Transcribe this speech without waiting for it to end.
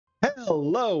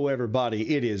Hello,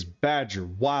 everybody. It is Badger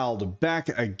Wild back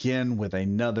again with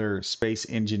another Space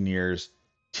Engineers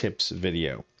tips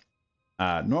video.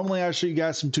 Normally, I show you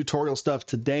guys some tutorial stuff.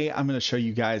 Today, I'm going to show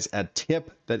you guys a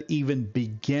tip that even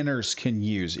beginners can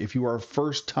use. If you are a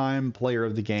first-time player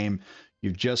of the game,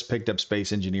 you've just picked up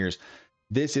Space Engineers,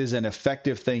 this is an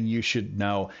effective thing you should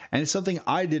know. And it's something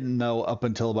I didn't know up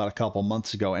until about a couple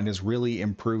months ago and has really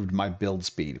improved my build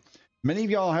speed. Many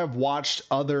of y'all have watched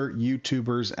other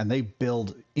YouTubers and they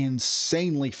build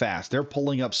insanely fast. They're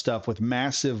pulling up stuff with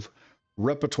massive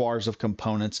repertoires of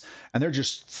components and they're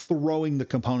just throwing the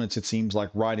components, it seems like,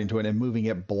 right into it and moving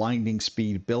at blinding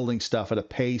speed, building stuff at a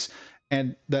pace.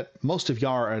 And that most of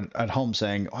y'all are at home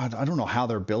saying, oh, I don't know how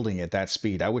they're building at that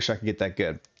speed. I wish I could get that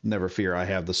good. Never fear, I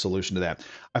have the solution to that.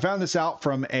 I found this out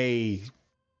from a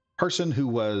person who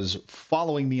was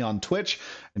following me on Twitch.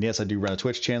 And yes, I do run a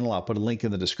Twitch channel. I'll put a link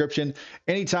in the description.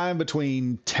 Anytime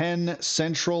between 10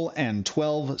 Central and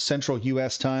 12 Central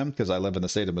US time, because I live in the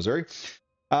state of Missouri,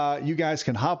 you guys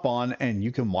can hop on and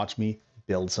you can watch me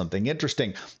build something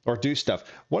interesting or do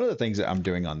stuff. One of the things that I'm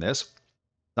doing on this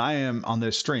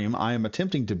stream, I am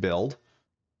attempting to build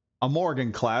a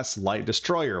Morgan class light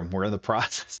destroyer. We're in the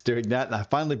process of doing that. And I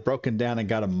finally broken down and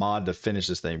got a mod to finish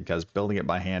this thing because building it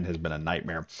by hand has been a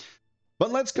nightmare.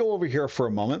 But let's go over here for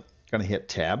a moment. Going to hit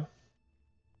tab.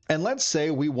 And let's say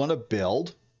we want to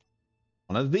build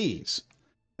one of these.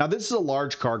 Now this is a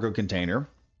large cargo container.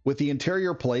 With the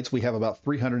interior plates, we have about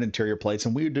 300 interior plates,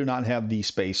 and we do not have the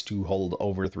space to hold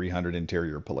over 300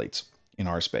 interior plates in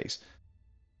our space.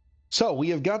 So we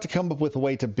have got to come up with a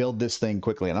way to build this thing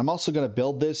quickly. And I'm also going to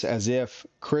build this as if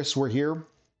Chris were here.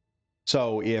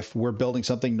 So if we're building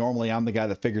something, normally I'm the guy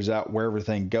that figures out where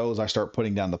everything goes. I start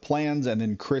putting down the plans, and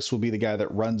then Chris will be the guy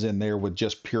that runs in there with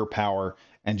just pure power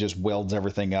and just welds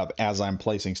everything up as I'm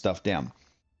placing stuff down.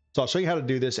 So I'll show you how to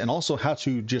do this and also how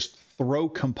to just throw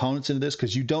components into this,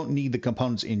 because you don't need the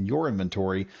components in your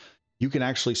inventory. You can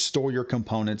actually store your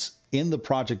components in the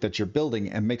project that you're building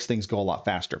and makes things go a lot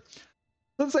faster.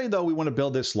 Let's say, though, we want to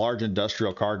build this large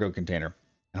industrial cargo container.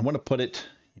 I want to put it,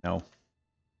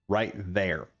 right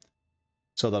there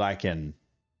so that I can,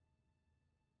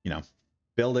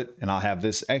 build it, and I'll have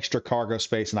this extra cargo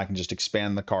space and I can just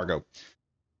expand the cargo.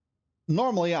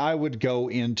 Normally, I would go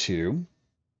into,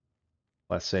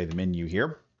 let's say, the menu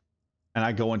here, and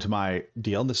I go into my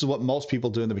deal. This is what most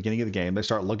people do in the beginning of the game. They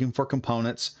start looking for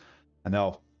components and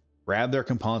they'll grab their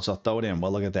components, they'll throw it in.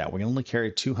 Well, look at that. We can only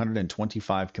carry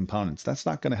 225 components. That's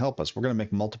not going to help us. We're going to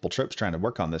make multiple trips trying to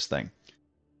work on this thing.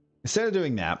 Instead of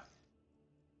doing that,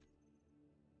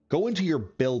 go into your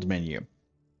build menu.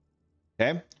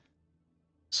 Okay.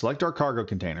 Select our cargo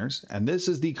containers. And this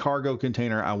is the cargo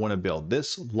container I want to build.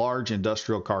 This large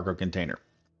industrial cargo container.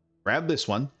 Grab this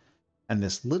one and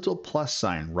this little plus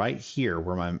sign right here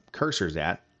where my cursor's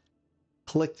at.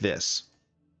 Click this.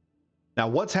 Now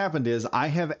what's happened is I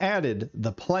have added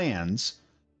the plans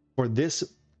for this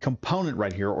component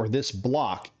right here, or this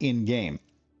block in game.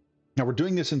 Now we're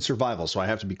doing this in survival, so I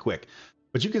have to be quick.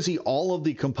 But you can see all of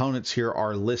the components here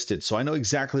are listed, so I know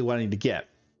exactly what I need to get.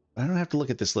 I don't have to look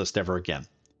at this list ever again.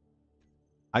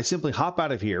 I simply hop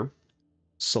out of here,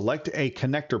 select a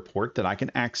connector port that I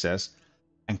can access,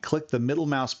 and click the middle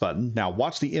mouse button. Now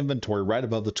watch the inventory right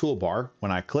above the toolbar.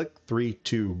 When I click 3,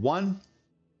 2, 1,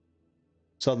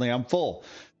 suddenly I'm full.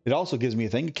 It also gives me a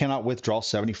thing, you cannot withdraw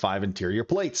 75 interior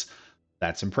plates.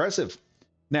 That's impressive.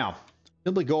 Now,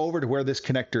 simply go over to where this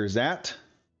connector is at,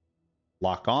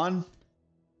 lock on,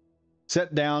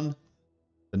 set down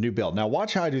the new build. Now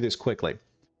watch how I do this quickly.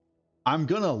 I'm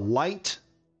going to light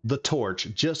the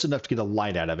torch just enough to get a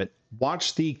light out of it.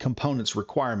 Watch the components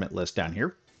requirement list down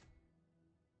here.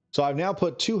 So I've now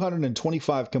put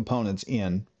 225 components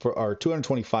in for our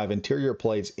 225 interior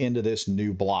plates into this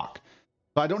new block.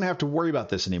 So I don't have to worry about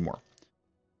this anymore.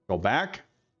 Go back.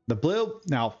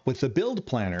 Now with the build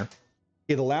planner,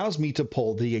 it allows me to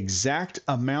pull the exact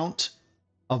amount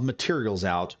of materials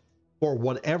out for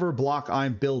whatever block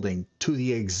I'm building to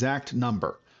the exact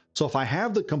number. So if I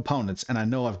have the components and I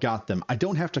know I've got them, I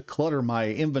don't have to clutter my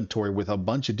inventory with a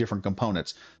bunch of different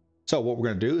components. So what we're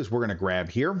going to do is we're going to grab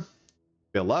here,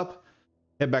 fill up,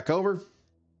 head back over,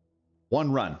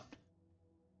 one run,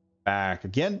 back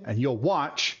again, and you'll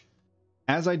watch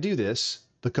as I do this,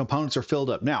 the components are filled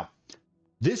up. Now,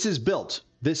 this is built.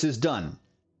 This is done.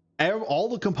 All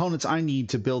the components I need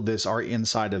to build this are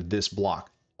inside of this block.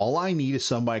 All I need is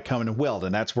somebody coming and weld,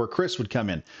 and that's where Chris would come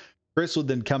in. Chris would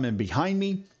then come in behind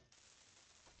me,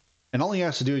 and all he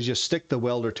has to do is just stick the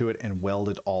welder to it and weld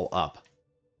it all up.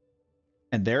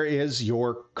 And there is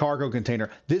your cargo container.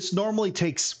 This normally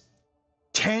takes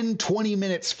 10, 20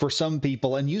 minutes for some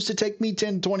people, and used to take me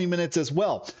 10, 20 minutes as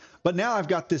well. But now I've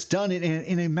got this done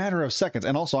in a matter of seconds.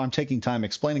 And also, I'm taking time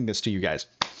explaining this to you guys.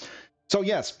 So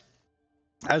yes,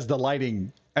 as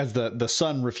the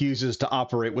sun refuses to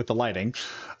operate with the lighting,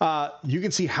 you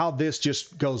can see how this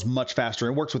just goes much faster.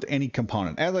 It works with any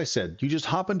component. As I said, you just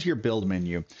hop into your build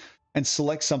menu and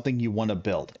select something you want to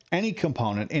build. Any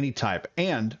component, any type.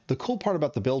 And the cool part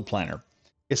about the build planner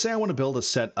is, say I want to build a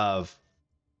set of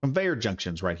conveyor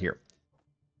junctions right here.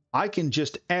 I can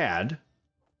just add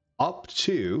up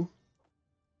to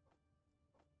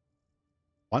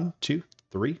 1, 2,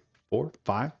 3, 4,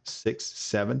 5, 6,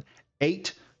 7,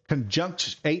 8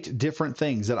 8 different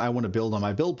things that I want to build on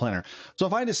my build planner. So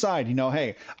if I decide, you know,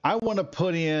 hey, I want to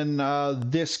put in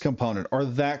this component or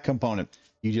that component,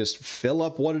 you just fill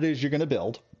up what it is you're going to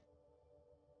build,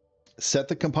 set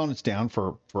the components down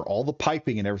for all the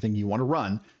piping and everything you want to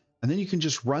run, and then you can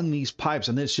just run these pipes,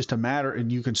 and then it's just a matter,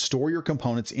 and you can store your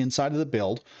components inside of the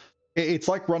build. It's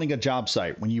like running a job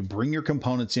site. When you bring your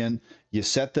components in, you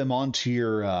set them onto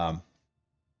your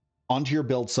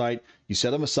build site, you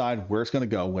set them aside where it's going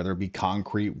to go, whether it be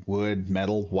concrete, wood,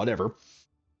 metal, whatever,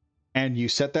 and you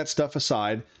set that stuff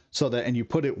aside so that, and you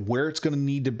put it where it's going to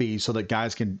need to be so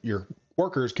that your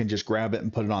workers can just grab it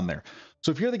and put it on there.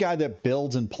 So if you're the guy that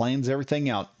builds and plans everything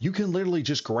out, you can literally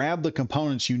just grab the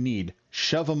components you need,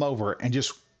 shove them over, and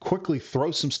just quickly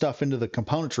throw some stuff into the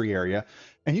componentry area,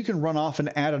 and you can run off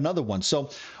and add another one.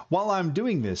 So while I'm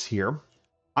doing this here,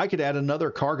 I could add another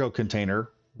cargo container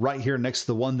right here next to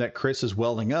the one that Chris is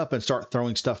welding up and start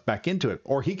throwing stuff back into it.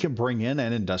 Or he can bring in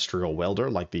an industrial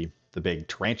welder like the big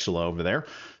tarantula over there,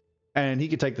 and he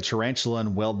could take the tarantula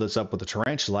and weld this up with the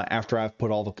tarantula after I've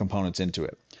put all the components into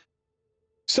it.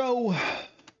 So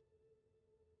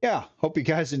yeah, hope you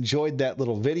guys enjoyed that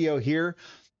little video here,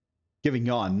 giving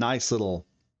you a nice little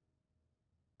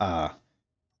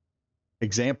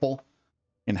example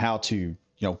in how to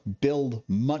build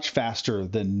much faster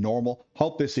than normal.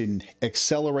 Hope this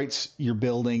accelerates your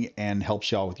building and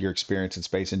helps y'all with your experience in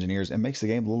Space Engineers and makes the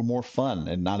game a little more fun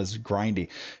and not as grindy.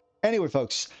 Anyway,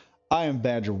 folks, I am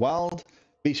Badger Wild.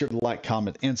 Be sure to like,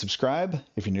 comment, and subscribe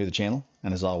if you're new to the channel.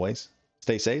 And as always,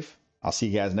 stay safe. I'll see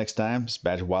you guys next time. It's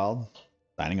Badger Wild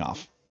signing off.